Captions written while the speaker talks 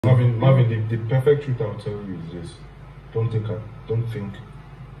Marvin, the perfect truth I'll tell you is this: don't think at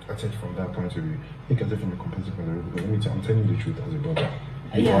it from that point of view. Think at it from a competitive point of view. Because let me tell I'm telling you the truth as a brother.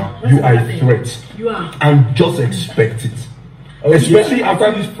 You are a threat. You are. And just expect it. Especially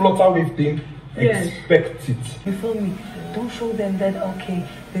after this flutter wave thing. Yes. Expect it. You feel me? Don't show them that okay,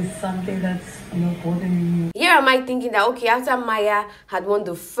 there's something that's bothering you. Here am I thinking that okay, after Maya had won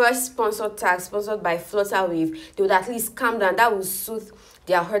the first sponsored tag sponsored by Flutterwave, they would at least calm down. That would soothe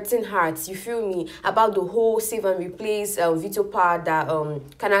their hurting hearts. You feel me? About the whole save and replace veto power that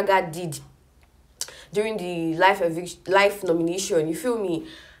Kanaga did during the life nomination. You feel me?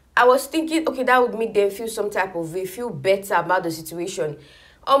 I was thinking okay, that would make them feel some type of way, feel better about the situation.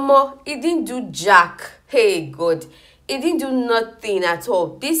 It didn't do jack. Hey God. It didn't do nothing at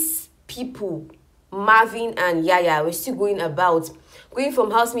all. These people, Marvin and Yaya, were still going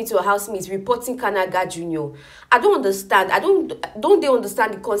from housemate to housemate, reporting Kanaga Jr. I don't understand. Don't they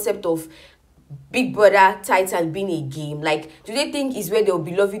understand the concept of Big Brother Titan being a game? Like, do they think it's where they'll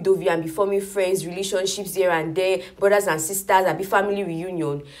be lovey-dovey and be forming friends, relationships here and there, brothers and sisters, and be family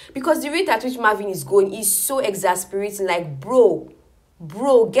reunion? Because the rate at which Marvin is going is so exasperating. Like, bro,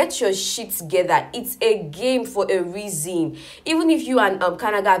 get your shit together. It's a game for a reason. Even if you and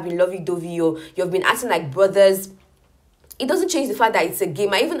Kanaga have been lovey-dovey, you've been acting like brothers, it doesn't change the fact that it's a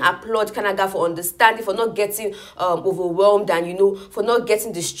game. I even applaud Kanaga for understanding, for not getting overwhelmed and, for not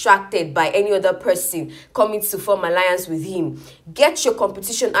getting distracted by any other person coming to form alliance with him. Get your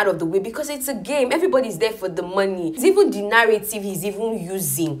competition out of the way because it's a game. Everybody's there for the money. It's even the narrative he's even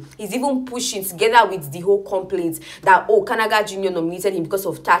using. He's even pushing together with the whole complaint that, oh, Kanaga Jr. nominated him because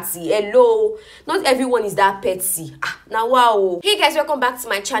of Tati. Hello. Not everyone is that petty. Now, wow. Hey guys, welcome back to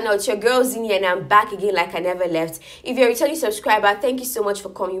my channel. It's your girl Zinny and I'm back again like I never left. If you're returning subscriber, thank you so much for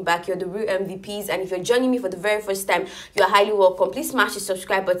coming back. You're the real MVPs, and if you're joining me for the very first time, you are highly welcome. Please smash the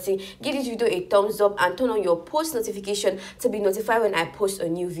subscribe button, give this video a thumbs up, and turn on your post notification to be notified when I post a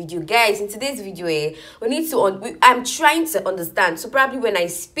new video. Guys, in today's video, I'm trying to understand, so probably when I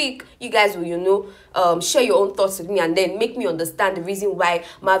speak, you guys will share your own thoughts with me and then make me understand the reason why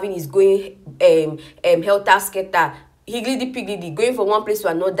Marvin is going helter-skelter, higgledy-piggledy, going from one place to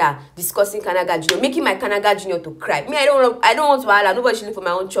another, discussing Kanaga Jr., making my Kanaga Jr. to cry. Me, I don't want to holler. Nobody should look for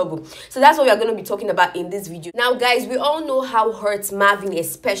my own trouble. So that's what we are going to be talking about in this video. Now, guys, we all know how hurt Marvin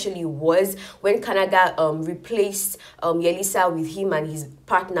especially was when Kanaga replaced Yelisa with him and his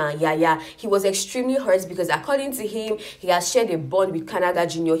partner, Yaya. He was extremely hurt because according to him, he has shared a bond with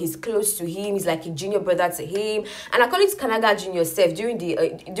Kanaga Jr. He's close to him. He's like a junior brother to him. And according to Kanaga Jr. self,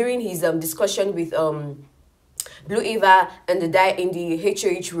 during his discussion with Blue Eva and the guy in the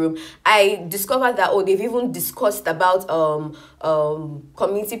HOH room, I discovered that they've even discussed about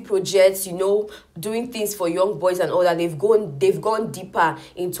community projects, doing things for young boys and all that. They've gone deeper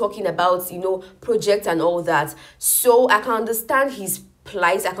in talking about projects and all that. So I can understand his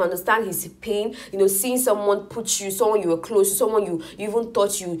plight. I can understand his pain, seeing someone someone you were close to, someone you even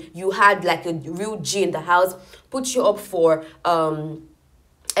thought you had like a real G in the house, put you up for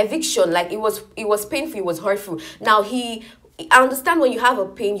eviction. Like it was painful, it was hurtful. Now I understand when you have a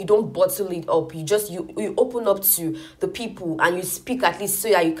pain, you don't bottle it up. You open up to the people and you speak at least so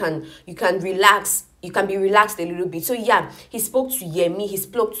that you can relax. You can be relaxed a little bit. So yeah, he spoke to Yemi, he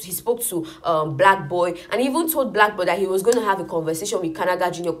spoke to Black Boy, and he even told Black Boy that he was going to have a conversation with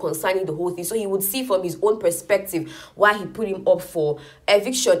Kanaga Jr. concerning the whole thing, so he would see from his own perspective why he put him up for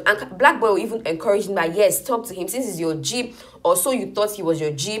eviction. And Black Boy even encouraged him that yes, talk to him since he's your G, or so you thought he was your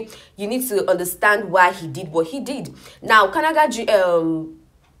G. You need to understand why he did what he did. Now Kanaga Jr.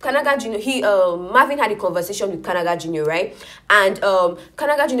 Marvin had a conversation with Kanaga Jr., right? And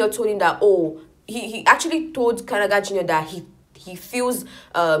Kanaga Jr. told him that he actually told Kanaga Jr. that he feels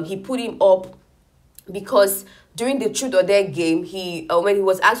he put him up because during the Truth or Dare game, when he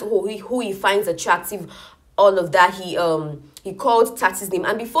was asked who he finds attractive, all of that, he called Tati's name.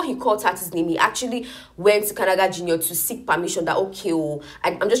 And before he called Tati's name, he actually went to Kanaga Jr. to seek permission that, okay,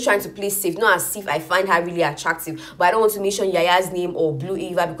 I'm just trying to play safe, not as if I find her really attractive, but I don't want to mention Yaya's name or Blue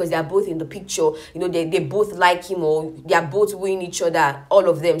Eva because they are both in the picture. They both like him, or they are both winning each other, all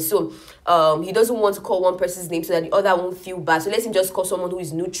of them. So he doesn't want to call one person's name so that the other won't feel bad. So let him just call someone who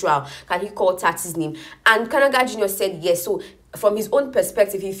is neutral. Can he call Tati's name? And Kanaga Jr. said yes. So from his own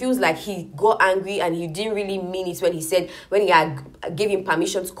perspective, he feels like he got angry and he didn't really mean it when he had gave him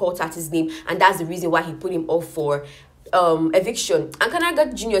permission to call Tati's name, and that's the reason why he put him up for eviction. And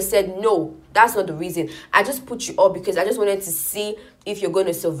Kanaga Jr. said, no, that's not the reason. I just put you up because I just wanted to see if you're going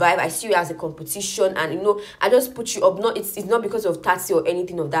to survive. I see you as a competition, and you know, I just put you up. It's not because of taxi or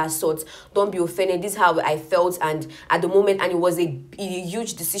anything of that sort. Don't be offended. This is how I felt, and at the moment, and it was a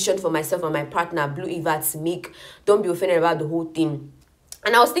huge decision for myself and my partner Blue Eva to make. Don't be offended about the whole thing.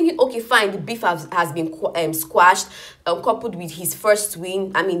 And I was thinking, okay, fine, the beef has been squashed, coupled with his first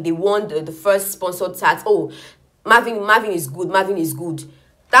win. I mean, they won the first sponsored tax. Oh, Marvin is good. Marvin is good.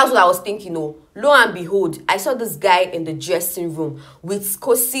 That's what I was thinking. Oh, lo and behold, I saw this guy in the dressing room with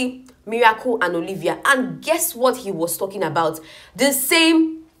Kosi, Miracle, and Olivia. And guess what he was talking about? The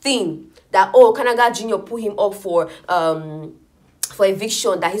same thing that, oh, Kanaga Jr. put him up for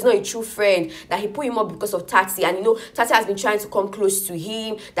eviction, that he's not a true friend, that he put him up because of Tati, and you know, Tati has been trying to come close to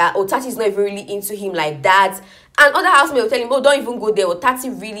him, that, oh, Tati is not even really into him like that. And other housemates will tell him, oh, don't even go there. Or Tati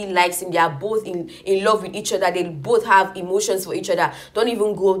really likes him. They are both in love with each other. They both have emotions for each other. Don't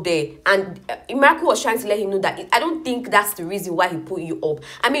even go there. And Miracle was trying to let him know that I don't think that's the reason why he put you up.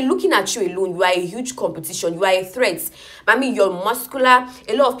 I mean, looking at you alone, you are a huge competition. You are a threat. I mean, you're muscular.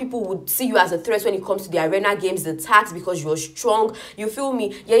 A lot of people would see you as a threat when it comes to the arena games, the tags, because you're strong. You feel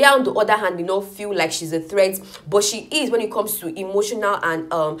me? Yaya, on the other hand, did not feel like she's a threat, but she is when it comes to emotional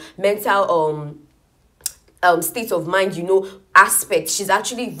and mental state of mind, you know, aspect. She's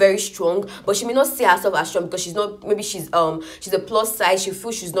actually very strong, but she may not see herself as strong because she's not, maybe she's a plus size. She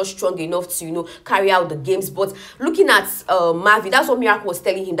feels she's not strong enough to, you know, carry out the games. But looking at Marvin, that's what Miracle was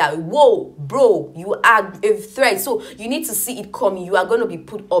telling him, that, whoa, bro, you are a threat, so you need to see it coming. You are going to be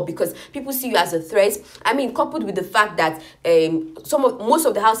put up because people see you as a threat. I mean, coupled with the fact that most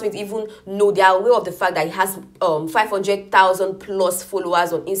of the housemates even know, they are aware of the fact that he has 500,000 plus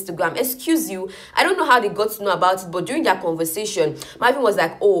followers on Instagram. Excuse you, I don't know how they got to know about it, but during their conversation, Marvin was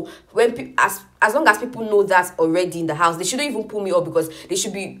like, oh, when as long as people know that already in the house, they shouldn't even pull me up because they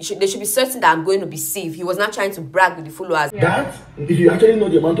should be certain that I'm going to be safe. He was not trying to brag with the followers. That, if you actually know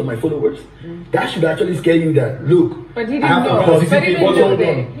the amount of my followers, that should actually scare you that, look, but he didn't know.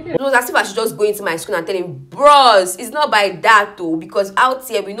 It was as if I should just go into my screen and tell him, bros, it's not by that though, because out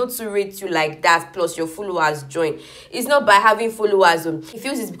here we know to rate you like that, plus your followers join. It's not by having followers. He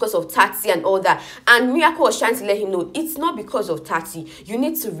feels it's because of Tati and all that. And Miracle was trying to let him know it's not because of Tati. You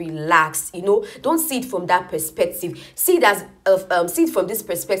need to relax, you know. Don't see it from that perspective. See it as see it from this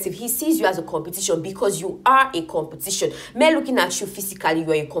perspective. He sees you as a competition because you are a competition. Men looking at you physically,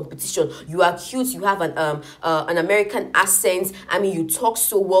 you are a competition. You are cute. You have an American accent. I mean, you talk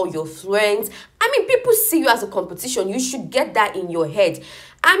so well. You're fluent. I mean, people see you as a competition. You should get that in your head.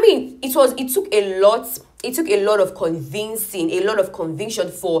 I mean, it took a lot. It took a lot of convincing, a lot of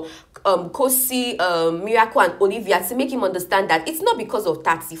conviction for Kosi, Miracle, and Olivia to make him understand that it's not because of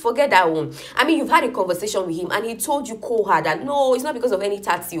Tati. Forget that one. I mean, you've had a conversation with him and he told you cold hard that no, it's not because of any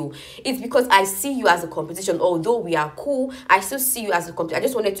Tati. It's because I see you as a competition. Although we are cool, I still see you as a competition. I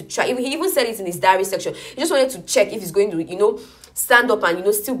just wanted to try. He even said it in his diary section. He just wanted to check if he's going to, you know, stand up and, you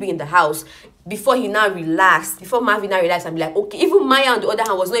know, still be in the house before he now relaxed. Before Marvin now relaxed and be like, okay. Even Maya, on the other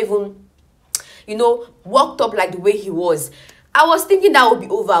hand, was not even, you know, walked up like the way he was. I was thinking that would be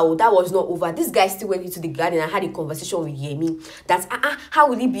over. Oh, that was not over. This guy still went into the garden and had a conversation with Yemi. That how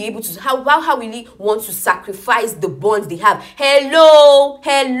will he be able to, how will he want to sacrifice the bonds they have? Hello,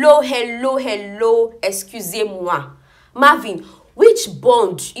 excusez-moi. Marvin, which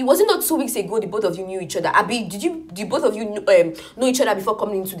bond? It wasn't not 2 weeks ago the both of you knew each other. Abi, did both of you know each other before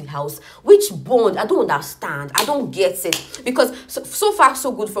coming into the house? Which bond? I don't understand. I don't get it. Because so far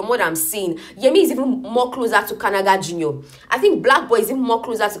so good from what I'm seeing. Yemi is even more closer to Kanaga Jr. I think Black Boy is even more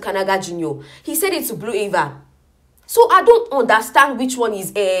closer to Kanaga Jr. He said it to Blue Eva. So I don't understand which one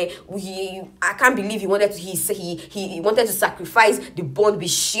is I can't believe he wanted to he wanted to sacrifice the bond we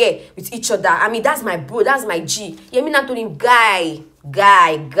share with each other. I mean, that's my bro, that's my G. Yemina told him, guy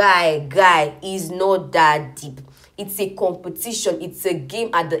is not that deep. It's a competition, it's a game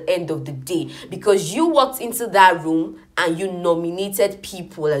at the end of the day. Because you walked into that room and you nominated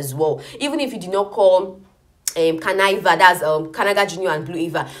people as well. Even if you did not call Kanaga, that's Kanaga Jr. and Blue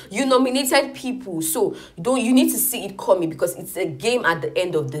Eva, you nominated people, so you need to see it coming because it's a game at the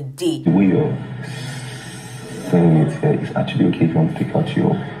end of the day. The way you're saying it here is actually okay if you want to take out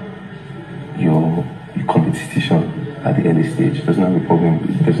your competition at the early stage. There's not a problem.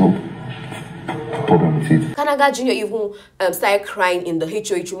 There's no problem with it. Kanaga Jr. even started crying in the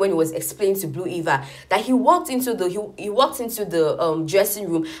HOH room when he was explaining to Blue Eva that he walked into the dressing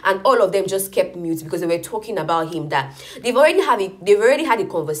room and all of them just kept mute because they were talking about him, that they've already had a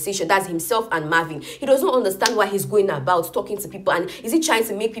conversation, that's himself and Marvin. He doesn't understand why he's going about talking to people, and is he trying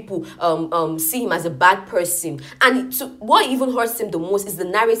to make people see him as a bad person? And what even hurts him the most is the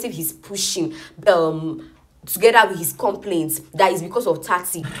narrative he's pushing together with his complaints that is because of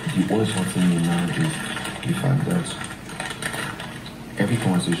Tati. The always hurting me now is the fact that every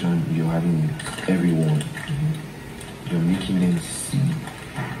conversation you're having with everyone, you're making them see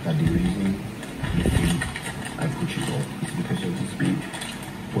that the reason you think I put you off is because of this babe.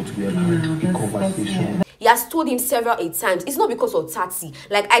 But we are having a conversation. He has told him several times, it's not because of Tati.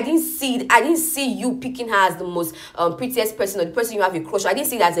 Like, I didn't see you picking her as the most prettiest person or the person you have a crush on. I didn't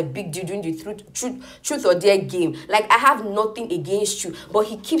see it as a big deal during the truth or dare game. Like, I have nothing against you. But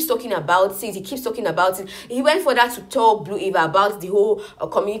he keeps talking about it. He went further to tell Blue Eva about the whole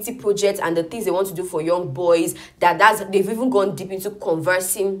community project and the things they want to do for young boys. They've even gone deep into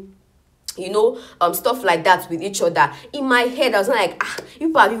conversing, you know, stuff like that with each other. In my head, I was like, you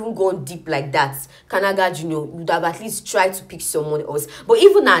people have even gone deep like that. Kanaga Jr. would have at least tried to pick someone else. But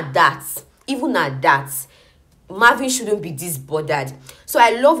even at that, Marvin shouldn't be this bothered. So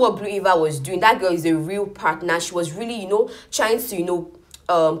I love what Blue Eva was doing. That girl is a real partner. She was really, you know, trying to, you know,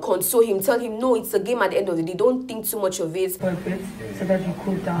 console him, tell him, no, it's a game at the end of the day. Don't think too much of it. For a bit, so that you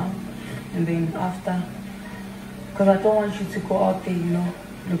cool down. And then after, because I don't want you to go out there, you know,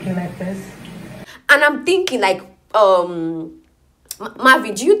 looking like this. And I'm thinking, like,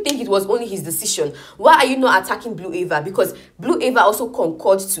 Marvin, do you think it was only his decision? Why are you not attacking Blue Eva? Because Blue Eva also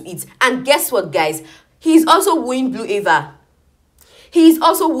concurred to it. And guess what, guys? He's also wooing Blue Eva. He is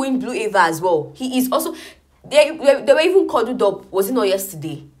also wooing Blue Eva as well. He is also... They were even cuddled up, was it not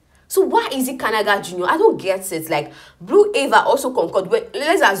yesterday? So why is it Kanaga Jr.? I don't get it. Like, Blue Eva also concurred.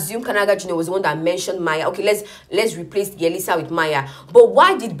 Let's assume Kanaga Jr. was the one that mentioned Maya. Okay, let's replace Yelisa with Maya. But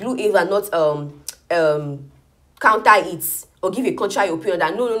why did Blue Eva not counter it or give a contrary opinion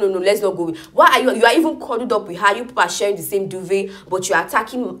that no, let's not go with? Why are you are even cuddled up with her? You people are sharing the same duvet, but you are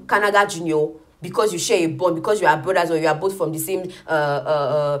attacking Kanaga Jr. because you share a bond, because you are brothers or you are both from the same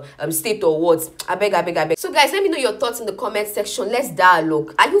state or what. I beg. So guys, let me know your thoughts in the comment section. Let's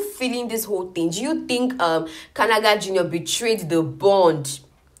dialogue. Are you feeling this whole thing? Do you think Kanaga Jr. betrayed the bond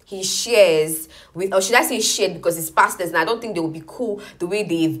he shares with, or should I say shared, because it's past tense and I don't think they will be cool the way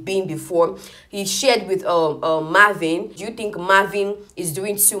they've been before. He shared with Marvin. Do you think Marvin is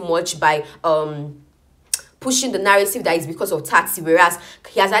doing too much by pushing the narrative that is because of Tati, whereas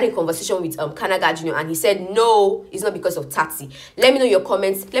he has had a conversation with Kanaga Jr. and he said no, it's not because of Tati? Let me know your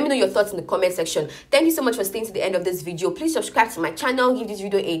comments. Let me know your thoughts in the comment section. Thank you so much for staying to the end of this video. Please subscribe to my channel, give this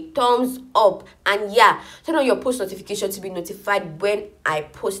video a thumbs up, and yeah, turn on your post notification to be notified when I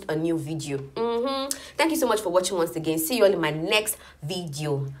post a new video. Thank you so much for watching once again. See you all in my next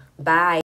video. Bye.